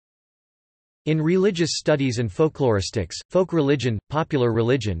In religious studies and folkloristics, folk religion, popular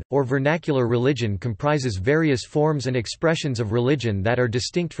religion, or vernacular religion comprises various forms and expressions of religion that are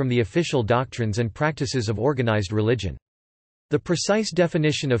distinct from the official doctrines and practices of organized religion. The precise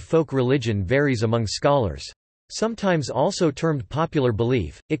definition of folk religion varies among scholars. Sometimes also termed popular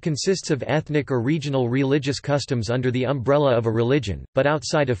belief, it consists of ethnic or regional religious customs under the umbrella of a religion, but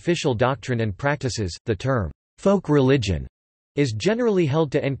outside official doctrine and practices. The term folk religion is generally held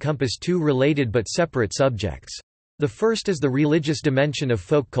to encompass two related but separate subjects. The first is the religious dimension of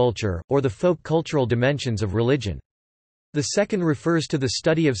folk culture, or the folk cultural dimensions of religion. The second refers to the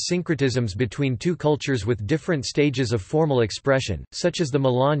study of syncretisms between two cultures with different stages of formal expression, such as the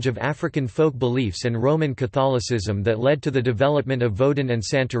melange of African folk beliefs and Roman Catholicism that led to the development of Vodun and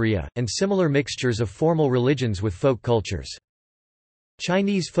Santeria, and similar mixtures of formal religions with folk cultures.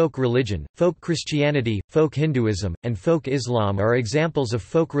 Chinese folk religion, folk Christianity, folk Hinduism, and folk Islam are examples of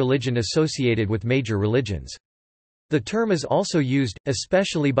folk religion associated with major religions. The term is also used,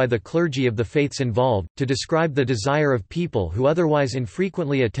 especially by the clergy of the faiths involved, to describe the desire of people who otherwise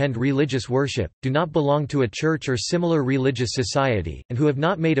infrequently attend religious worship, do not belong to a church or similar religious society, and who have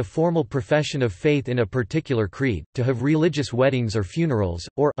not made a formal profession of faith in a particular creed, to have religious weddings or funerals,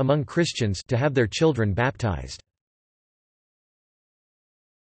 or among Christians, to have their children baptized.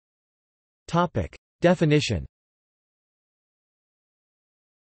 Definition.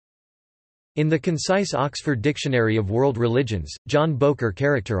 In the concise Oxford Dictionary of World Religions, John Boker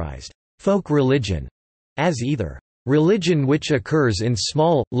characterized folk religion as either religion which occurs in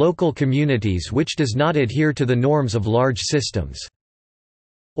small, local communities which does not adhere to the norms of large systems,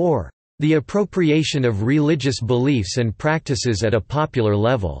 or the appropriation of religious beliefs and practices at a popular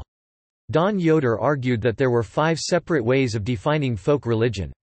level. Don Yoder argued that there were 5 separate ways of defining folk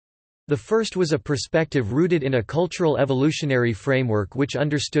religion. The first was a perspective rooted in a cultural evolutionary framework which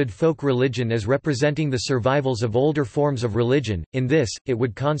understood folk religion as representing the survivals of older forms of religion. In this, it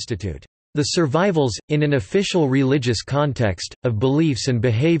would constitute the survivals, in an official religious context, of beliefs and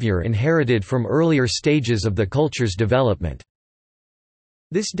behavior inherited from earlier stages of the culture's development.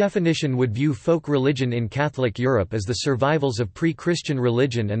 This definition would view folk religion in Catholic Europe as the survivals of pre-Christian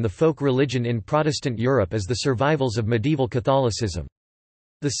religion and the folk religion in Protestant Europe as the survivals of medieval Catholicism.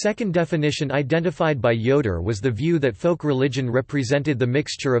 The second definition identified by Yoder was the view that folk religion represented the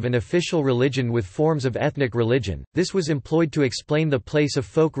mixture of an official religion with forms of ethnic religion. This was employed to explain the place of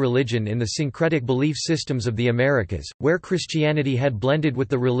folk religion in the syncretic belief systems of the Americas, where Christianity had blended with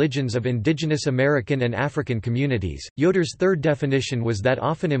the religions of indigenous American and African communities. Yoder's third definition was that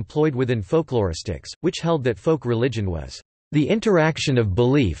often employed within folkloristics, which held that folk religion was the interaction of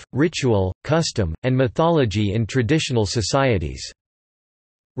belief, ritual, custom, and mythology in traditional societies,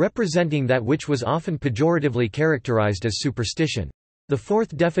 representing that which was often pejoratively characterized as superstition. The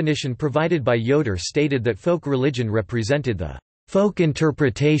fourth definition provided by Yoder stated that folk religion represented the folk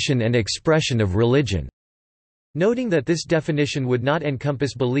interpretation and expression of religion. Noting that this definition would not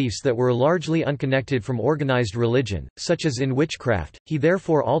encompass beliefs that were largely unconnected from organized religion, such as in witchcraft, he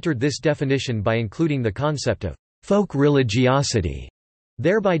therefore altered this definition by including the concept of folk religiosity,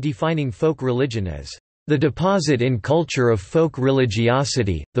 thereby defining folk religion as the deposit in culture of folk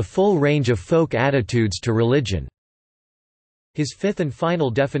religiosity, the full range of folk attitudes to religion. His fifth and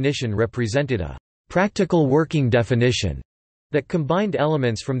final definition represented a practical working definition that combined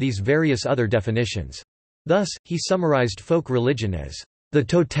elements from these various other definitions. Thus, he summarized folk religion as the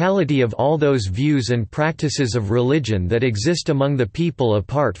totality of all those views and practices of religion that exist among the people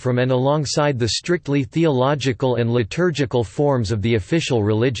apart from and alongside the strictly theological and liturgical forms of the official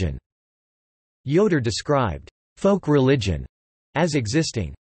religion. Yoder described folk religion as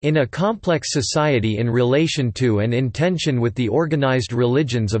existing in a complex society in relation to and in tension with the organized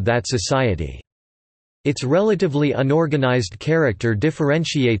religions of that society. Its relatively unorganized character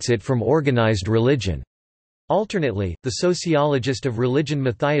differentiates it from organized religion. Alternately, the sociologist of religion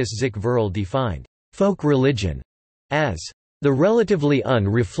Matthias Zick-Verl defined folk religion as the relatively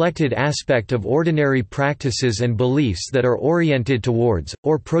unreflected aspect of ordinary practices and beliefs that are oriented towards,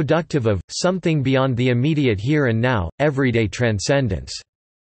 or productive of, something beyond the immediate here and now, everyday transcendence.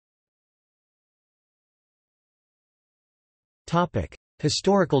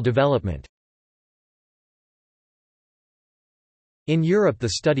 Historical development. In Europe, the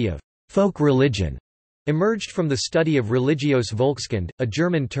study of folk religion emerged from the study of Religios Volkskunde, a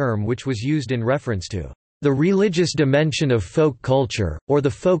German term which was used in reference to the religious dimension of folk culture, or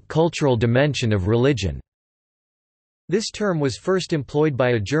the folk cultural dimension of religion. This term was first employed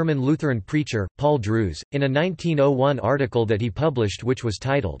by a German Lutheran preacher, Paul Drews, in a 1901 article that he published which was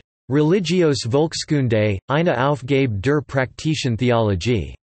titled, Religios Volkskunde, eine Aufgabe der praktischen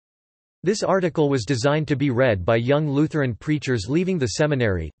Theologie. This article was designed to be read by young Lutheran preachers leaving the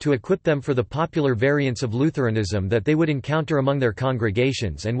seminary, to equip them for the popular variants of Lutheranism that they would encounter among their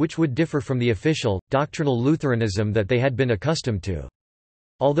congregations and which would differ from the official, doctrinal Lutheranism that they had been accustomed to.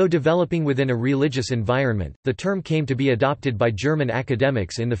 Although developing within a religious environment, the term came to be adopted by German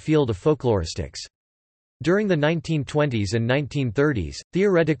academics in the field of folkloristics. During the 1920s and 1930s,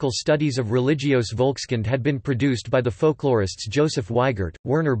 theoretical studies of religiös Volkskunde had been produced by the folklorists Joseph Weigert,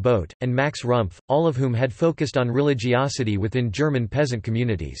 Werner Both, and Max Rumpf, all of whom had focused on religiosity within German peasant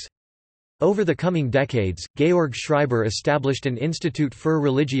communities. Over the coming decades, Georg Schreiber established an Institut für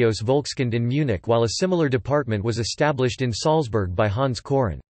religiös Volkskunde in Munich, while a similar department was established in Salzburg by Hans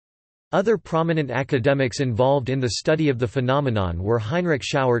Koren. Other prominent academics involved in the study of the phenomenon were Heinrich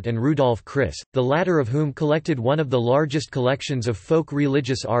Schauert and Rudolf Kriss, the latter of whom collected one of the largest collections of folk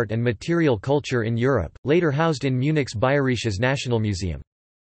religious art and material culture in Europe, later housed in Munich's Bayerisches Nationalmuseum.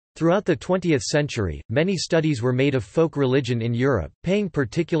 Throughout the 20th century, many studies were made of folk religion in Europe, paying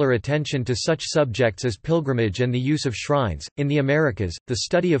particular attention to such subjects as pilgrimage and the use of shrines. In the Americas, the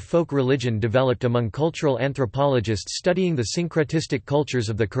study of folk religion developed among cultural anthropologists studying the syncretistic cultures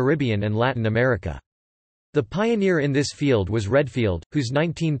of the Caribbean and Latin America. The pioneer in this field was Redfield, whose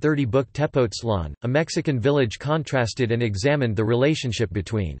 1930 book Tepoztlán, a Mexican village, contrasted and examined the relationship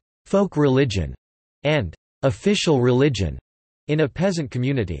between folk religion and official religion in a peasant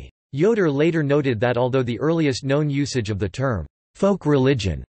community. Yoder later noted that although the earliest known usage of the term folk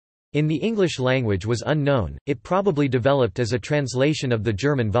religion in the English language was unknown, it probably developed as a translation of the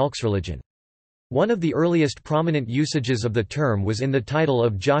German Volksreligion. One of the earliest prominent usages of the term was in the title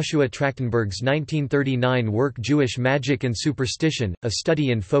of Joshua Trachtenberg's 1939 work Jewish Magic and Superstition, a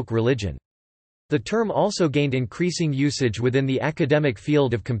study in folk religion. The term also gained increasing usage within the academic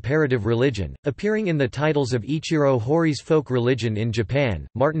field of comparative religion, appearing in the titles of Ichiro Hori's Folk Religion in Japan,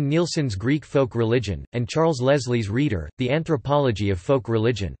 Martin Nielsen's Greek Folk Religion, and Charles Leslie's Reader, The Anthropology of Folk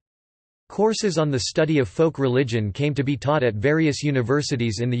Religion. Courses on the study of folk religion came to be taught at various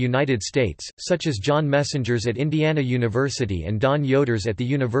universities in the United States, such as John Messenger's at Indiana University and Don Yoder's at the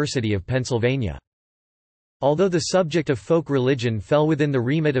University of Pennsylvania. Although the subject of folk religion fell within the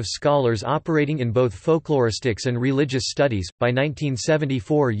remit of scholars operating in both folkloristics and religious studies, by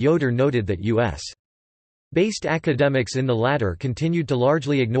 1974 Yoder noted that U.S. based academics in the latter continued to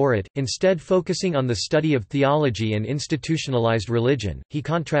largely ignore it, instead focusing on the study of theology and institutionalized religion. He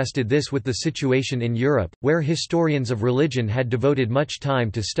contrasted this with the situation in Europe, where historians of religion had devoted much time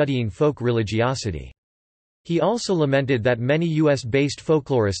to studying folk religiosity. He also lamented that many U.S.-based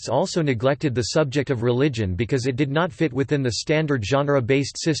folklorists also neglected the subject of religion because it did not fit within the standard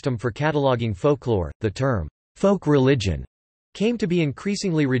genre-based system for cataloging folklore. The term, folk religion, came to be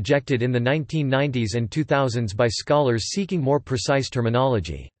increasingly rejected in the 1990s and 2000s by scholars seeking more precise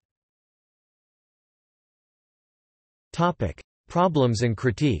terminology. Problems and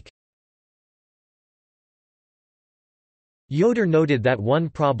critique. Yoder noted that one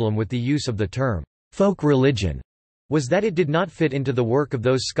problem with the use of the term folk religion was that it did not fit into the work of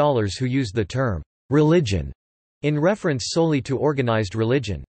those scholars who used the term religion in reference solely to organized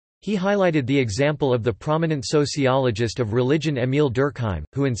religion. He highlighted the example of the prominent sociologist of religion Emil Durkheim,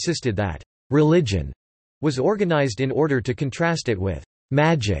 who insisted that religion was organized in order to contrast it with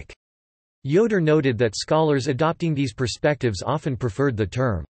magic. Yoder noted that scholars adopting these perspectives often preferred the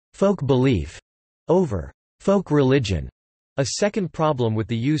term folk belief over folk religion. A second problem with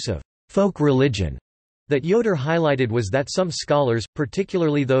the use of folk religion that Yoder highlighted was that some scholars,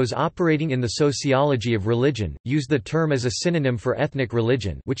 particularly those operating in the sociology of religion, use the term as a synonym for ethnic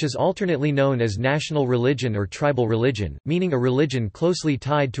religion, which is alternately known as national religion or tribal religion, meaning a religion closely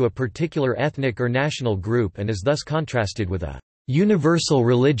tied to a particular ethnic or national group and is thus contrasted with a universal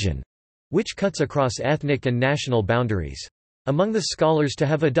religion, which cuts across ethnic and national boundaries. Among the scholars to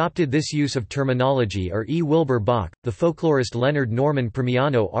have adopted this use of terminology are E. Wilbur Bach. The folklorist Leonard Norman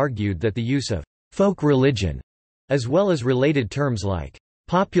Primiano argued that the use of folk religion, as well as related terms like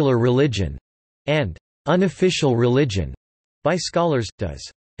popular religion and unofficial religion, by scholars, does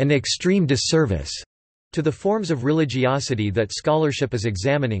an extreme disservice to the forms of religiosity that scholarship is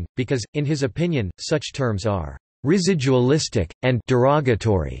examining, because, in his opinion, such terms are residualistic and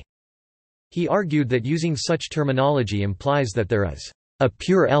derogatory. He argued that using such terminology implies that there is a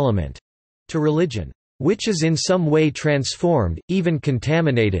pure element to religion, which is in some way transformed, even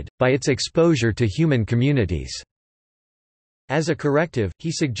contaminated, by its exposure to human communities. As a corrective, he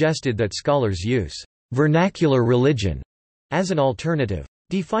suggested that scholars use vernacular religion as an alternative.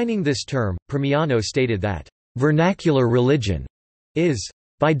 Defining this term, Primiano stated that vernacular religion is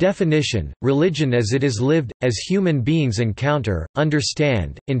By definition, religion as it is lived, as human beings encounter,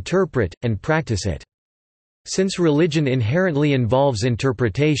 understand, interpret, and practice it. Since religion inherently involves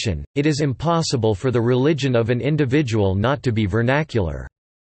interpretation, it is impossible for the religion of an individual not to be vernacular.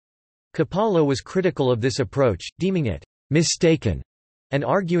 Kapala was critical of this approach, deeming it mistaken, and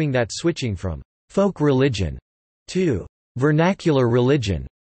arguing that switching from folk religion to vernacular religion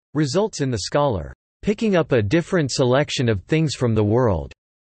results in the scholar picking up a different selection of things from the world.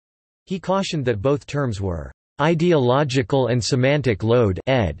 He cautioned that both terms were ideological and semantic load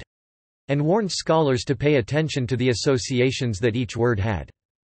ed, and warned scholars to pay attention to the associations that each word had.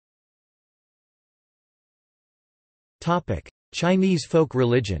 Chinese folk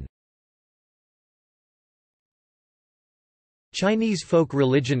religion. Chinese folk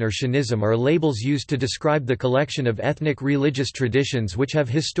religion or Shin'ism are labels used to describe the collection of ethnic religious traditions which have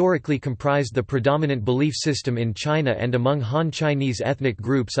historically comprised the predominant belief system in China and among Han Chinese ethnic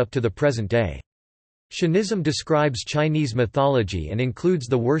groups up to the present day. Shin'ism describes Chinese mythology and includes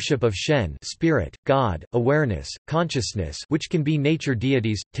the worship of Shen, spirit, god, awareness, consciousness, which can be nature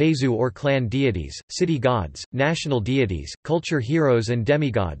deities, Teizu or clan deities, city gods, national deities, culture heroes and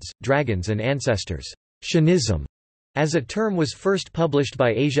demigods, dragons and ancestors. Shin'ism as a term was first published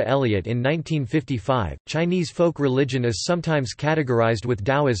by Asa Elliott in 1955. Chinese folk religion is sometimes categorized with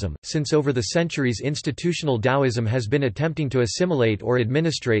Taoism, since over the centuries institutional Taoism has been attempting to assimilate or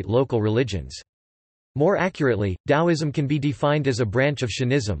administrate local religions. More accurately, Taoism can be defined as a branch of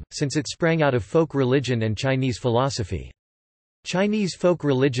Shin'ism, since it sprang out of folk religion and Chinese philosophy. Chinese folk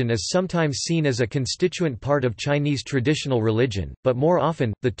religion is sometimes seen as a constituent part of Chinese traditional religion, but more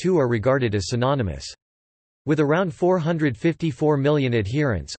often, the two are regarded as synonymous. With around 454 million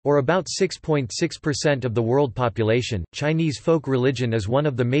adherents, or about 6.6% of the world population, Chinese folk religion is one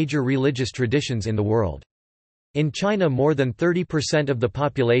of the major religious traditions in the world. In China, more than 30% of the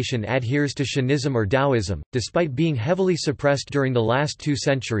population adheres to Shin'ism or Taoism, despite being heavily suppressed during the last 2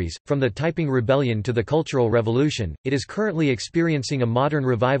 centuries. From the Taiping Rebellion to the Cultural Revolution, it is currently experiencing a modern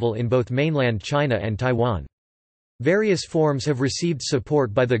revival in both mainland China and Taiwan. Various forms have received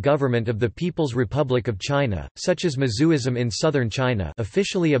support by the government of the People's Republic of China, such as Mizuism in southern China.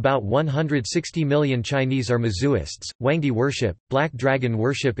 Officially about 160 million Chinese are Mizuists, Wangdi worship, Black Dragon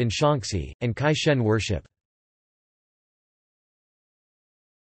worship in Shaanxi, and Kai-Shen worship.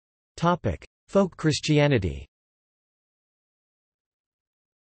 Folk Christianity.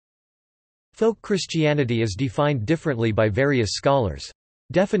 Folk Christianity is defined differently by various scholars.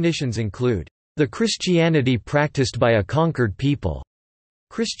 Definitions include the Christianity practiced by a conquered people,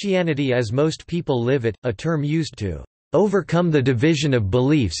 Christianity as most people live it, a term used to overcome the division of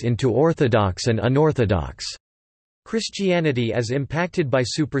beliefs into orthodox and unorthodox, Christianity as impacted by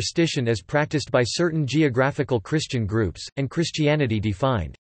superstition as practiced by certain geographical Christian groups, and Christianity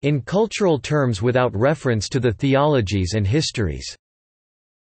defined in cultural terms without reference to the theologies and histories.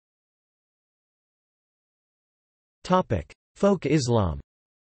 Folk Islam.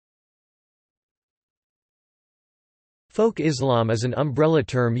 Folk Islam is an umbrella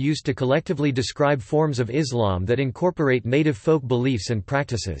term used to collectively describe forms of Islam that incorporate native folk beliefs and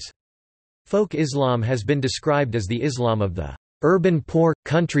practices. Folk Islam has been described as the Islam of the urban poor,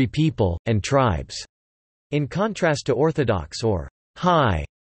 country people, and tribes, in contrast to Orthodox or high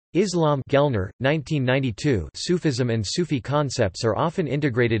Islam. Gellner, 1992. Sufism and Sufi concepts are often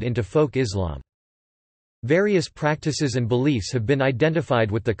integrated into folk Islam. Various practices and beliefs have been identified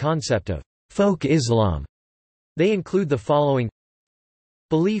with the concept of folk Islam. They include the following: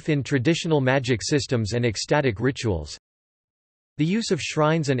 belief in traditional magic systems and ecstatic rituals, the use of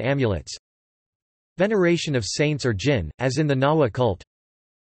shrines and amulets, veneration of saints or jinn, as in the Nawa cult,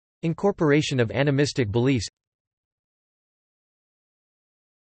 incorporation of animistic beliefs.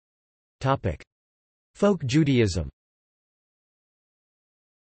 Folk Judaism.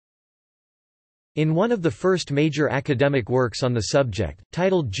 In one of the first major academic works on the subject,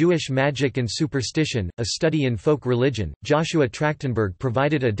 titled Jewish Magic and Superstition, A Study in Folk Religion, Joshua Trachtenberg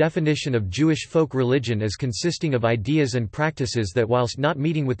provided a definition of Jewish folk religion as consisting of ideas and practices that, whilst not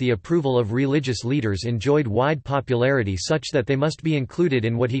meeting with the approval of religious leaders, enjoyed wide popularity such that they must be included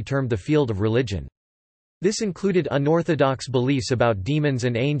in what he termed the field of religion. This included unorthodox beliefs about demons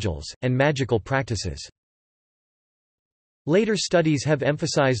and angels, and magical practices. Later studies have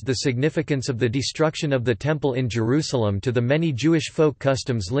emphasized the significance of the destruction of the Temple in Jerusalem to the many Jewish folk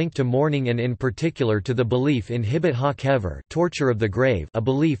customs linked to mourning and in particular to the belief in Hibbat ha-kever, torture of the grave, a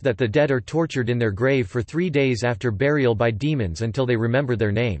belief that the dead are tortured in their grave for 3 days after burial by demons until they remember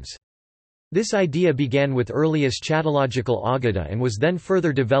their names. This idea began with early eschatological Agada and was then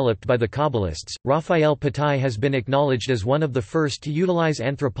further developed by the Kabbalists. Raphael Patai has been acknowledged as one of the first to utilize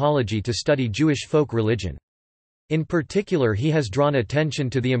anthropology to study Jewish folk religion. In particular, he has drawn attention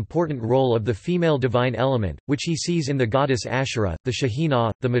to the important role of the female divine element, which he sees in the goddess Asherah, the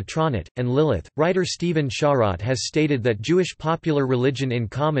Shekhinah, the Matronat, and Lilith. Writer Stephen Sharot has stated that Jewish popular religion, in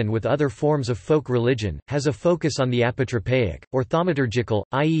common with other forms of folk religion, has a focus on the apotropaic, or thaumaturgical,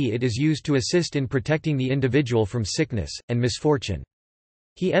 i.e., it is used to assist in protecting the individual from sickness and misfortune.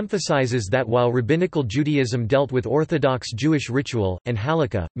 He emphasizes that while Rabbinical Judaism dealt with Orthodox Jewish ritual, and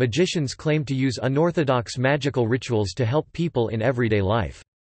halakha, magicians claim to use unorthodox magical rituals to help people in everyday life.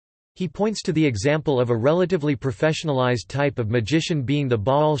 He points to the example of a relatively professionalized type of magician being the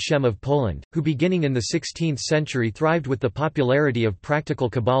Baal Shem of Poland, who beginning in the 16th century thrived with the popularity of practical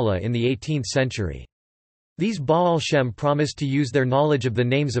Kabbalah in the 18th century. These Baal Shem promised to use their knowledge of the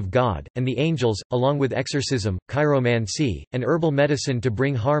names of God, and the angels, along with exorcism, chiromancy, and herbal medicine to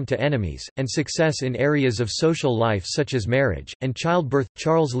bring harm to enemies, and success in areas of social life such as marriage, and childbirth.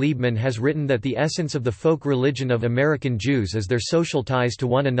 Charles Liebman has written that the essence of the folk religion of American Jews is their social ties to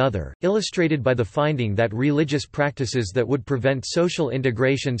one another, illustrated by the finding that religious practices that would prevent social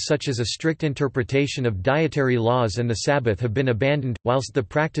integration such as a strict interpretation of dietary laws and the Sabbath have been abandoned, whilst the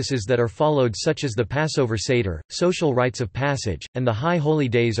practices that are followed such as the Passover Seder, social rites of passage, and the high holy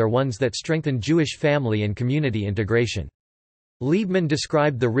days are ones that strengthen Jewish family and community integration. Liebman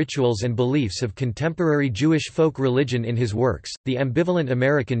described the rituals and beliefs of contemporary Jewish folk religion in his works, The Ambivalent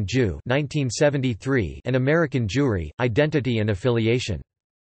American Jew 1973 and American Jewry, Identity and Affiliation.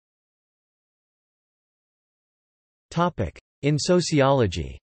 In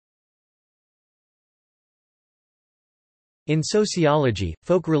sociology. In sociology,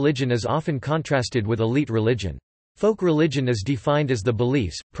 folk religion is often contrasted with elite religion. Folk religion is defined as the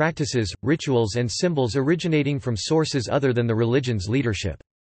beliefs, practices, rituals and symbols originating from sources other than the religion's leadership.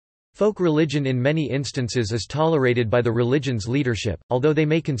 Folk religion in many instances is tolerated by the religion's leadership, although they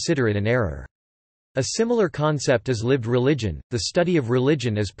may consider it an error. A similar concept is lived religion, the study of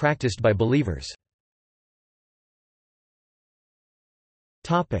religion as practiced by believers.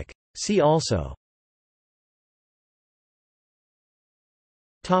 See also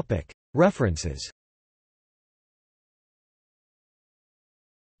References.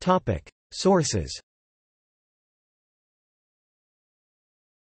 Sources.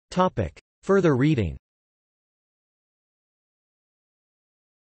 Further reading.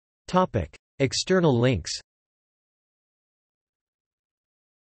 External links.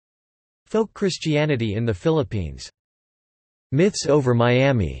 Folk Christianity in the Philippines. Myths over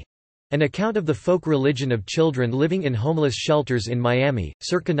Miami. An account of the folk religion of children living in homeless shelters in Miami,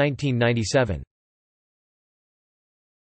 circa 1997.